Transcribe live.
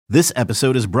This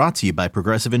episode is brought to you by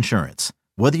Progressive Insurance.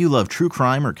 Whether you love true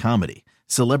crime or comedy,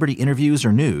 celebrity interviews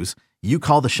or news, you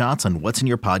call the shots on what's in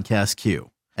your podcast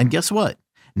queue. And guess what?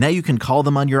 Now you can call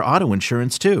them on your auto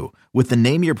insurance too with the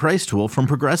Name Your Price tool from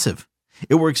Progressive.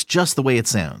 It works just the way it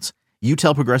sounds. You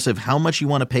tell Progressive how much you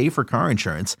want to pay for car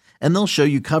insurance, and they'll show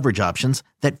you coverage options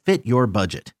that fit your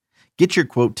budget. Get your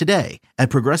quote today at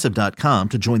Progressive.com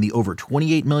to join the over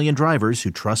 28 million drivers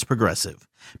who trust Progressive.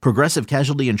 Progressive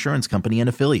Casualty Insurance Company and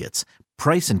Affiliates.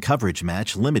 Price and coverage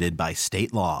match limited by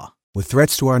state law. With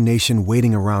threats to our nation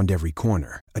waiting around every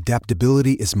corner,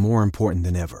 adaptability is more important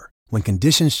than ever. When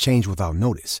conditions change without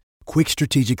notice, quick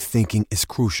strategic thinking is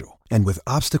crucial. And with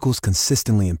obstacles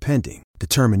consistently impending,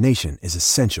 determination is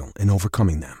essential in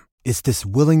overcoming them. It's this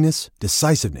willingness,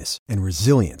 decisiveness, and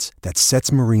resilience that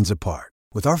sets Marines apart.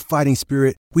 With our fighting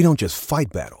spirit, we don't just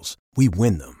fight battles, we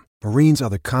win them. Marines are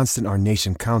the constant our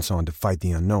nation counts on to fight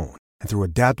the unknown. And through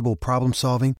adaptable problem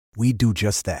solving, we do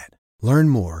just that. Learn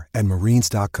more at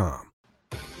marines.com.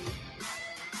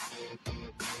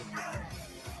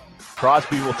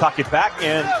 Crosby will tuck it back,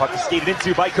 and puck is skated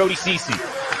into by Cody Ceci.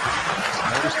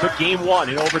 Islanders took game one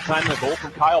in overtime. The goal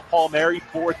from Kyle Palmieri,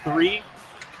 4-3.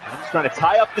 I'm just trying to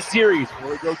tie up the series before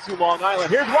we go to Long Island.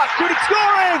 Here's Rust shooting,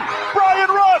 scoring! Brian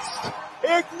Rust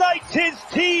ignites his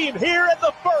team here at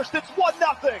the first. It's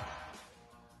 1-0.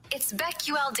 It's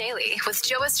BetQL Daily with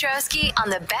Joe Ostrowski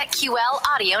on the BetQL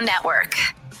Audio Network.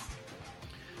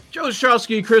 Joe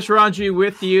Ostrowski, Chris Ranji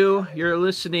with you. You're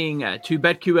listening to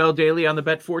BetQL Daily on the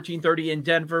Bet 1430 in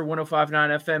Denver, 105.9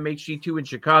 FM, HD2 in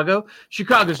Chicago.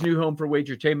 Chicago's new home for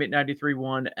Wagertainment,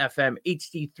 93.1 FM,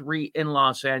 HD3 in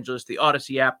Los Angeles, the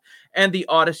Odyssey app, and the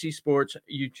Odyssey Sports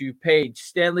YouTube page.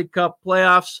 Stanley Cup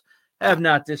playoffs have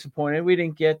not disappointed. We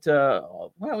didn't get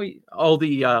we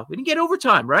didn't get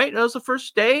overtime, right? That was the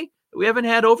first day. We haven't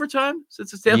had overtime since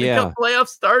the Stanley Cup playoffs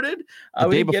started. The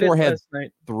day before had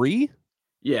three.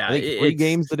 Yeah, I think three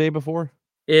games the day before.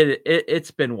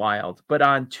 It's been wild. But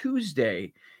on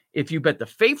Tuesday, if you bet the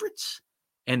favorites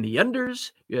and the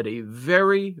unders, you had a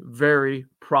very, very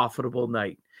profitable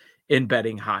night in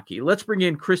betting hockey. Let's bring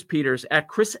in Chris Peters at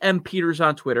Chris M. Peters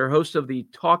on Twitter, host of the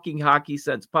Talking Hockey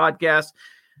Sense podcast,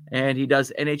 and he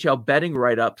does NHL betting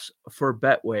write-ups for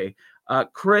Betway.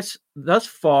 Chris, thus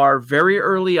far, very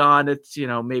early on, it's,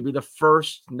 maybe the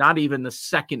first, not even the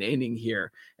second inning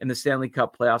here in the Stanley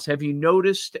Cup playoffs. Have you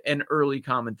noticed an early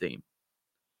common theme?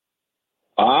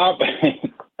 Not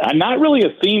really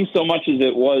a theme so much as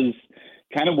it was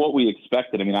kind of what we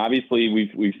expected. I mean, obviously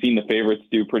we've seen the favorites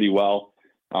do pretty well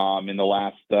in the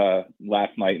last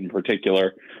night in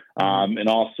particular. And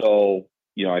also,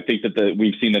 I think that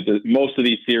we've seen that most of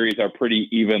these series are pretty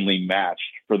evenly matched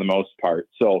for the most part.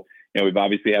 So, we've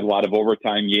obviously had a lot of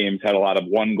overtime games, had a lot of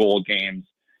one-goal games.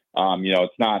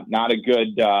 It's not a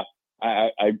good.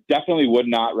 I definitely would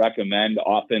not recommend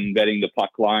often betting the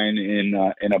puck line in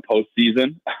a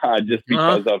postseason, just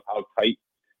because of how tight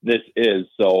this is.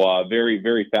 So very,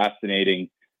 very fascinating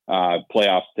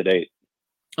playoffs to date.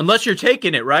 Unless you're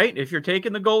taking it, right? If you're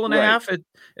taking the goal and a half at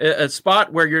a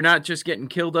spot where you're not just getting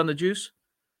killed on the juice.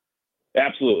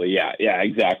 Absolutely, yeah,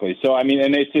 exactly. So I mean,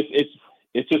 and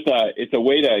it's a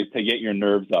way to get your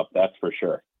nerves up. That's for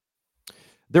sure.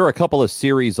 There are a couple of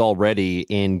series already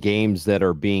in games that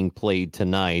are being played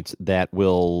tonight that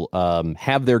will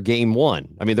have their game one.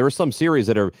 I mean, there are some series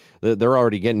they're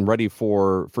already getting ready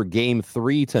for game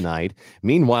 3 tonight.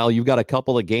 Meanwhile, you've got a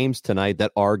couple of games tonight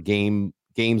that are games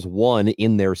one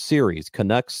in their series.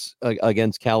 Canucks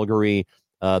against Calgary,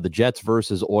 the Jets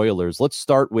versus Oilers. Let's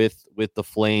start with the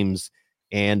Flames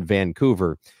and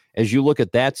Vancouver. As you look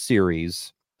at that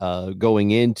series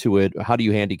going into it, how do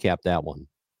you handicap that one?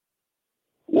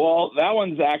 Well, that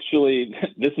one's actually,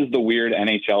 this is the weird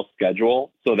NHL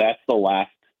schedule. So that's the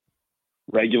last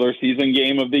regular season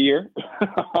game of the year.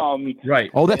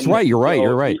 Right. Oh, that's right. You're right.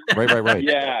 You're right. Right.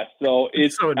 Yeah. So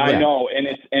I know.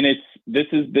 This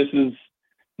is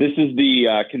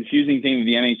the confusing thing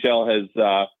the NHL has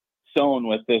sown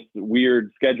with this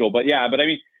weird schedule. But I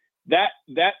mean,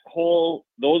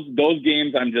 those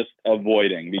games I'm just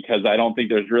avoiding because I don't think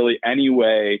there's really any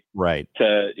way I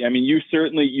mean, you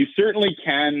certainly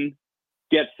can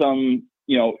get some,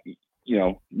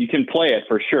 you can play it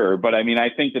for sure. But I mean, I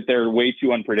think that they're way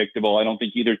too unpredictable. I don't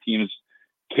think either teams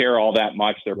care all that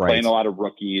much. They're playing a lot of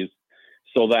rookies.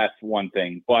 So that's one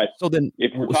thing. But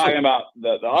if we're talking about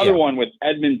the other one with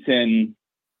Edmonton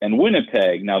and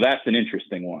Winnipeg, now that's an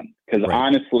interesting one because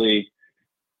honestly,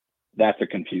 that's a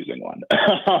confusing one.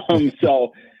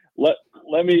 So let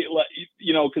me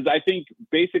because I think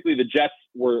basically the Jets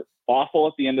were awful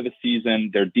at the end of the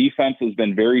season. Their defense has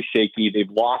been very shaky. They've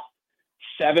lost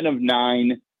 7 of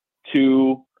 9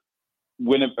 to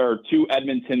to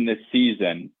Edmonton this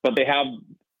season, but they have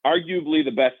arguably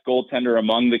the best goaltender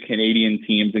among the Canadian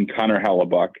teams in Connor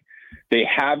Hellebuyck. They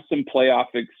have some playoff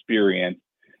experience.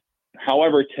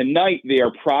 However, tonight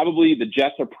the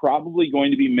Jets are probably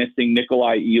going to be missing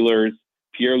Nikolai Ehlers,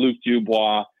 Pierre-Luc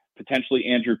Dubois, potentially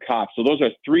Andrew Kopp. So those are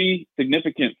three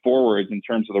significant forwards in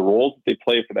terms of the roles that they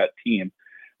play for that team,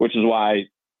 which is why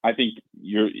I think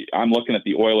I'm looking at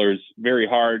the Oilers very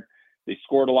hard. They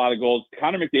scored a lot of goals.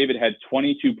 Connor McDavid had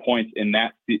 22 points in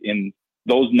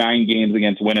those 9 games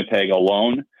against Winnipeg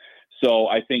alone. So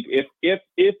I think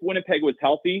if Winnipeg was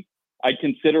healthy, I'd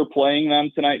consider playing them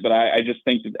tonight, but I just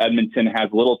think that Edmonton has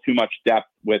a little too much depth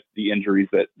with the injuries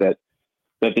that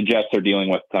the Jets are dealing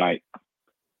with tonight.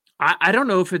 I don't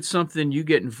know if it's something you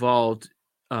get involved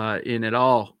in at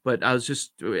all, but I was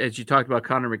just, as you talked about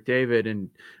Connor McDavid, and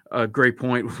a great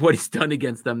point with what he's done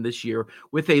against them this year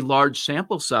with a large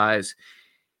sample size.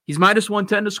 He's minus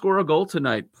 110 to score a goal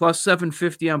tonight, plus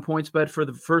 750 on PointsBet for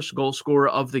the first goal scorer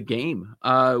of the game.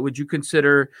 Would you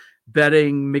consider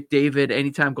betting McDavid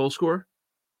anytime goal scorer?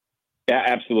 Yeah,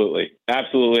 absolutely.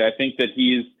 Absolutely. I think that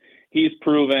he's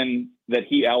proven that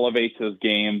he elevates his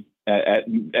game at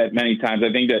many times.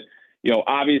 I think that,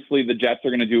 obviously the Jets are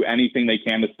going to do anything they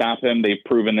can to stop him. They've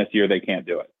proven this year they can't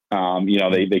do it.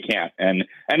 They can't. And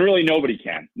really nobody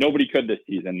can. Nobody could this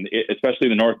season, especially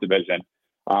the North Division,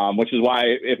 which is why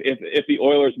if the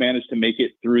Oilers manage to make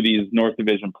it through these North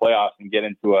Division playoffs and get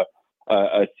into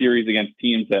a series against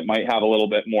teams that might have a little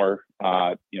bit more,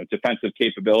 defensive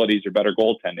capabilities or better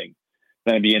goaltending,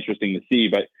 then it'd be interesting to see.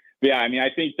 But yeah, I mean, I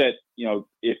think that,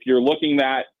 if you're looking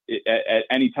at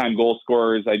anytime goal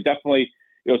scorers, I definitely,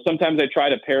 sometimes I try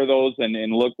to pair those and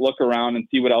look around and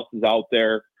see what else is out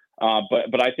there.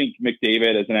 But I think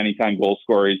McDavid as an anytime goal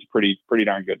scorer is pretty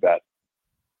darn good bet.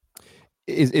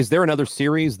 Is there another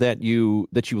series that you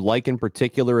like in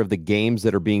particular of the games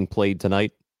that are being played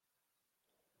tonight?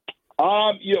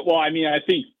 Well, I mean, I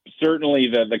think certainly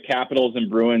the Capitals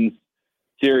and Bruins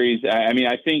series. I mean,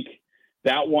 I think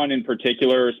that one in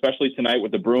particular, especially tonight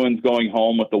with the Bruins going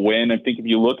home with the win. I think if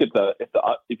you look at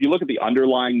the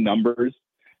underlying numbers,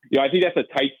 I think that's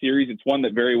a tight series. It's one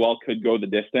that very well could go the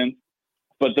distance.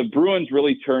 But the Bruins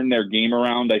really turned their game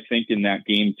around, I think, in that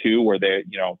game too, where they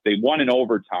won in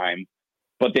overtime,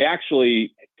 but they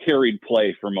actually carried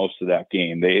play for most of that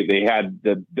game. They had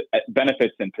the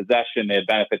benefits in possession, they had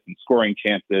benefits in scoring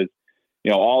chances,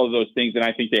 all of those things. And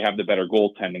I think they have the better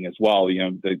goaltending as well.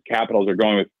 The Capitals are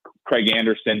going with Craig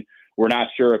Anderson. We're not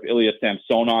sure if Ilya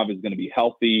Samsonov is going to be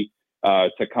healthy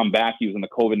to come back. He was in the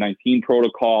COVID-19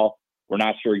 protocol. We're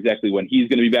not sure exactly when he's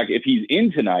going to be back. If he's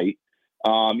in tonight,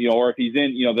 or if he's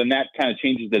in, then that kind of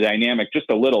changes the dynamic just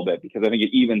a little bit, because I think it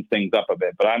evens things up a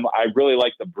bit. But I really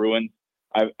like the Bruins.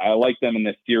 I like them in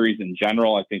this series in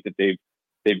general. I think that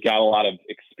they've got a lot of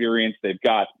experience. They've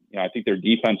got, I think their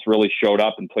defense really showed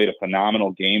up and played a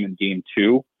phenomenal game in game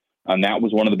 2. And that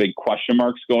was one of the big question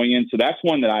marks going in. So that's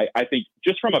one that I think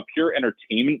just from a pure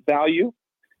entertainment value,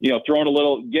 getting a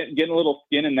little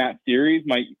skin in that series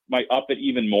might up it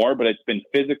even more, but it's been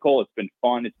physical. It's been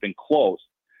fun. It's been close.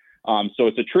 So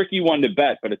it's a tricky one to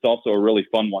bet, but it's also a really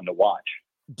fun one to watch.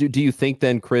 Do you think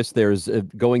then, Chris, there's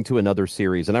going to another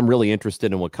series, and I'm really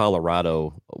interested in what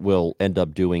Colorado will end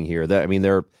up doing here.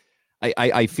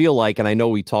 I feel like, and I know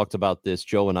we talked about this,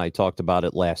 Joe and I talked about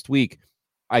it last week.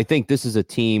 I think this is a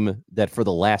team that for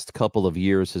the last couple of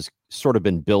years has sort of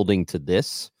been building to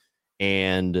this,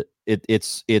 and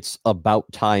it's about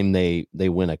time they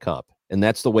win a cup. And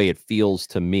that's the way it feels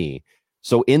to me.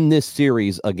 So in this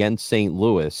series against St.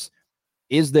 Louis,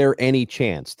 is there any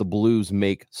chance the Blues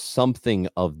make something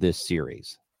of this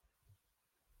series?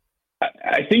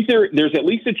 I think there's at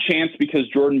least a chance, because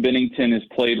Jordan Binnington has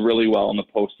played really well in the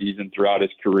postseason throughout his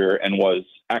career and was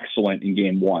excellent in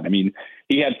game 1. I mean,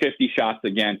 he had 50 shots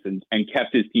against and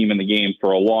kept his team in the game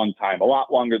for a long time, a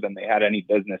lot longer than they had any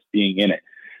business being in it.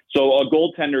 So a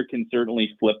goaltender can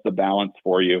certainly flip the balance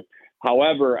for you.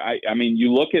 However, I mean,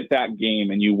 you look at that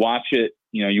game and you watch it,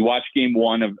 you watch game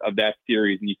 1 of that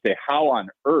series and you say, how on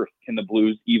earth can the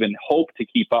Blues even hope to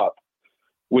keep up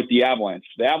with the Avalanche?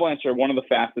 The Avalanche are one of the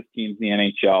fastest teams in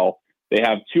the NHL. They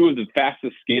have 2 of the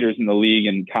fastest skaters in the league,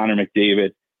 in Connor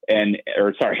McDavid and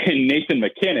Nathan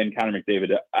MacKinnon. Connor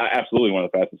McDavid, absolutely one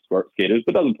of the fastest skaters,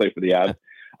 but doesn't play for the Avs.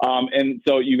 And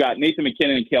so you got Nathan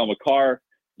MacKinnon and Cale Makar.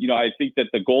 I think that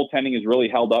the goaltending is really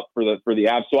held up for the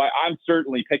Avs. So I'm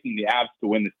certainly picking the Avs to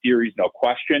win the series, no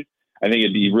question. I think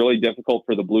it'd be really difficult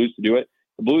for the Blues to do it.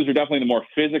 The Blues are definitely the more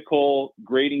physical,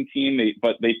 grading team,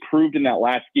 but they proved in that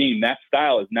last game that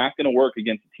style is not going to work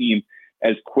against a team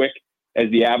as quick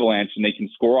as the Avalanche, and they can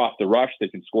score off the rush. They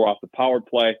can score off the power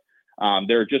play.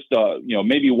 There are just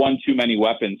maybe one too many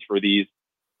weapons for these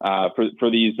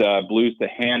Blues to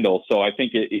handle. So I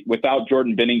think without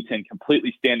Jordan Binnington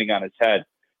completely standing on his head,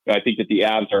 I think that the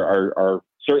Avs are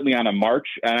certainly on a march,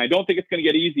 and I don't think it's going to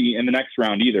get easy in the next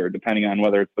round either, depending on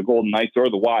whether it's the Golden Knights or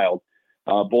the Wild.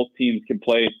 Both teams can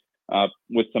play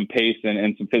with some pace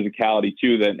and some physicality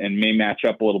too, and may match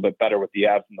up a little bit better with the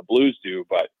Avs and the Blues do.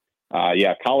 But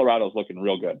Colorado's looking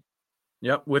real good.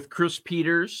 Yep, with Chris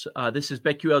Peters. This is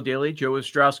BetQL Daily. Joe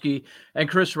Ostrowski and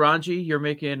Chris Ranji. You're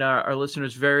making our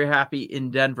listeners very happy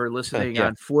in Denver listening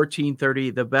on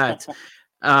 1430 The Bet.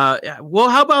 Well,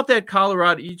 how about that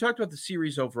Colorado? You talked about the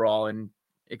series overall and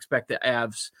expect the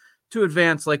Avs to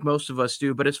advance like most of us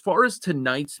do. But as far as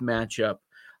tonight's matchup,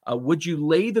 would you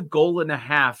lay the goal and a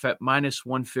half at minus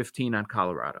 115 on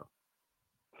Colorado?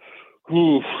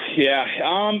 Ooh, yeah.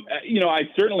 I'd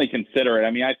certainly consider it.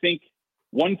 I mean, I think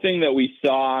one thing that we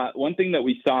saw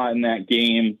in that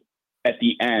game at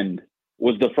the end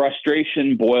was the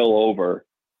frustration boil over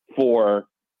for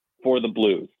the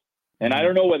Blues. And I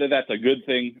don't know whether that's a good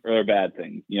thing or a bad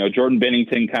thing. Jordan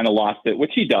Binnington kind of lost it,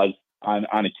 which he does on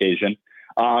occasion.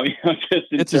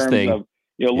 Just in terms of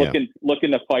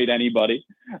looking to fight anybody.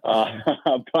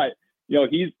 But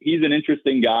he's an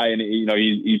interesting guy, and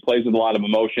he plays with a lot of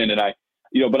emotion. And I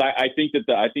think that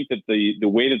the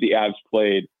way that the Avs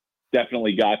played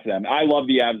definitely got to them. I love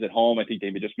the Avs at home. I think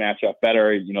they would just match up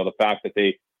better. The fact that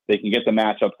they can get the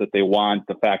matchups that they want,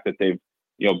 the fact that they've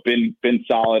been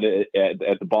solid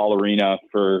at the Ball Arena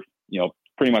for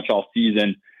pretty much all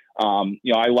season.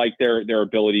 I like their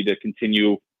ability to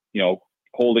continue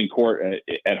holding court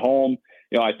at home.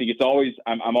 I think it's always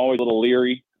I'm always a little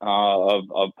leery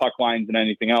of puck lines and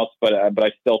anything else, but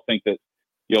I still think that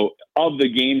of the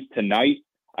games tonight,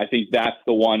 I think that's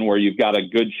the one where you've got a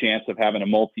good chance of having a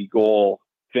multi-goal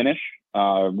finish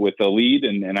with a lead,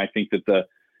 and I think that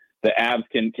the Avs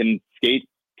can skate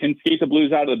the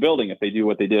Blues out of the building if they do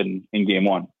what they did in game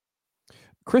one.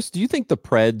 Chris, do you think the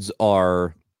Preds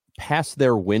are past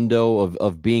their window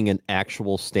of being an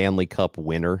actual Stanley Cup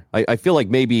winner? I feel like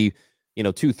maybe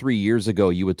 2-3 years ago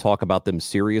you would talk about them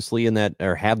seriously in that,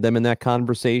 or have them in that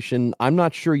conversation. I'm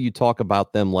not sure you talk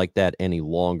about them like that any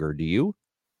longer. Do you?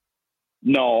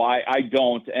 No, I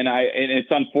don't. And it's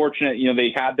unfortunate.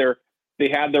 They had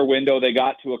their window. They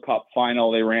got to a cup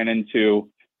final. They ran into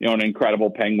an incredible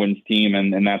Penguins team,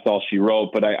 and that's all she wrote.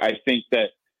 But I think that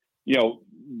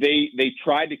they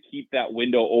tried to keep that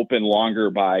window open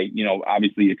longer by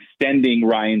obviously extending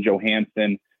Ryan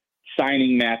Johansson,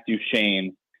 signing Matt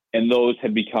Duchene, and those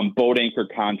have become boat anchor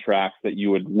contracts that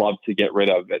you would love to get rid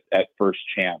of at first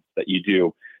chance that you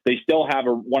do. They still have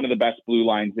one of the best blue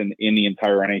lines in the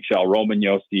entire NHL. Roman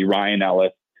Josi, Ryan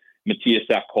Ellis, Matthias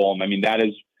Ekholm. I mean, that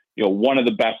is one of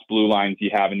the best blue lines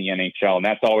you have in the NHL, and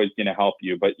that's always going to help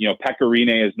you. But Pekka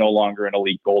Rinne is no longer an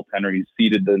elite goaltender. He's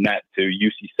ceded the net to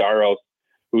Jussi Saros,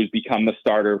 who's become the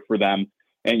starter for them.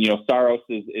 And Saros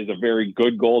is a very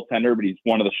good goaltender, but he's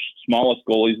one of the smallest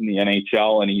goalies in the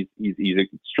NHL, and he's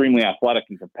extremely athletic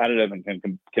and competitive, and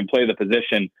can play the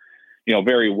position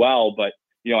very well. But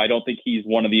I don't think he's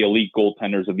one of the elite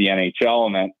goaltenders of the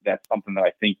NHL, and that's something that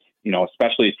I think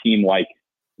especially a team like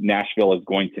Nashville is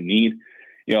going to need.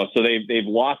 So they've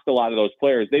lost a lot of those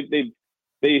players.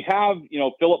 They have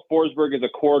Philip Forsberg as a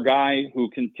core guy who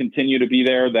can continue to be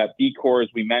there. That B core, as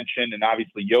we mentioned, and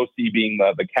obviously Josi being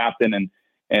the captain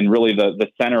and really the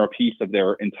centerpiece of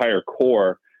their entire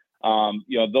core.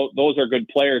 Those are good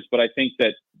players, but I think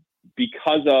that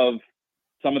because of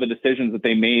some of the decisions that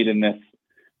they made in this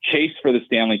chase for the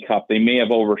Stanley Cup, they may have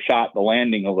overshot the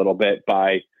landing a little bit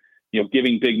by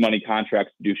giving big money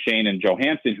contracts to Duchene and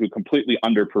Johansson, who completely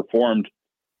underperformed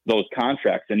those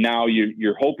contracts. And now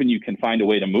you're hoping you can find a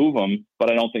way to move them,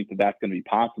 but I don't think that that's going to be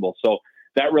possible. So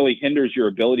that really hinders your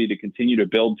ability to continue to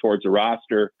build towards a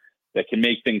roster that can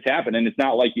make things happen. And it's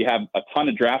not like you have a ton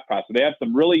of draft prospects. They have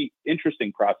some really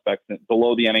interesting prospects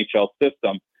below the NHL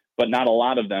system, but not a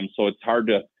lot of them. So it's hard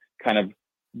to kind of,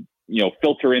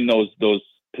 filter in those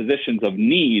positions of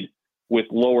need with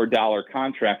lower dollar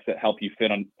contracts that help you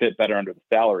fit better under the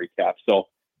salary cap. So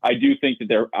I do think that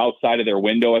they're outside of their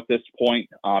window at this point.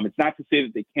 It's not to say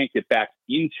that they can't get back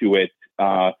into it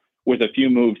with a few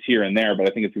moves here and there, but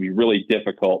I think it's going to be really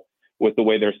difficult with the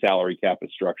way their salary cap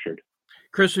is structured.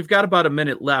 Chris, we've got about a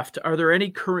minute left. Are there any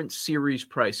current series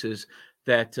prices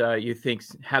that you think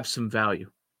have some value?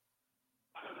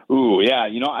 Ooh, yeah.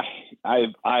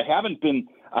 I haven't been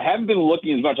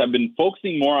looking as much. I've been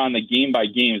focusing more on the game by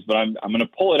games, but I'm going to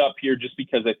pull it up here just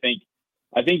because I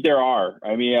think there are.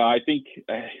 I mean, I think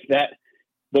that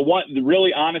the one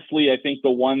really, honestly, I think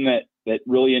the one that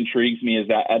really intrigues me is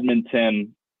that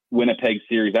Edmonton Winnipeg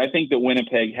series. I think that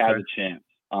Winnipeg has a chance.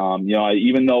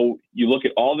 Even though you look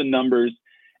at all the numbers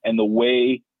and the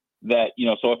way that,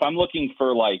 so if I'm looking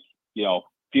for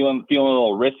feeling a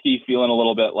little risky, feeling a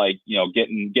little bit like,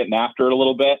 getting after it a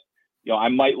little bit, I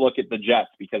might look at the Jets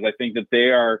because I think that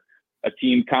they are a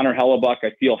team. Connor Hellebuck,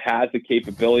 I feel, has the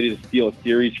capability to steal a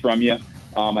series from you.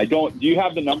 Do you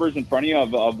have the numbers in front of you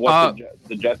of what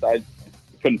the Jets? I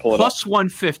couldn't pull it plus up.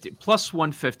 150, plus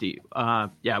 150.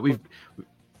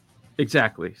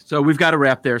 Exactly. So we've got to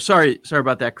wrap there. Sorry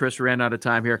about that, Chris. We ran out of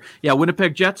time here. Yeah,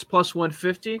 Winnipeg Jets plus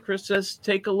 150. Chris says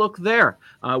take a look there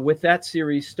with that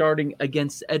series starting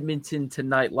against Edmonton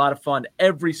tonight. A lot of fun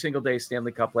every single day,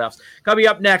 Stanley Cup playoffs. Coming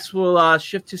up next, we'll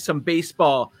shift to some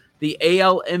baseball. The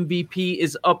AL MVP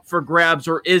is up for grabs,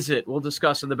 or is it? We'll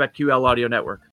discuss on the BetQL Audio Network.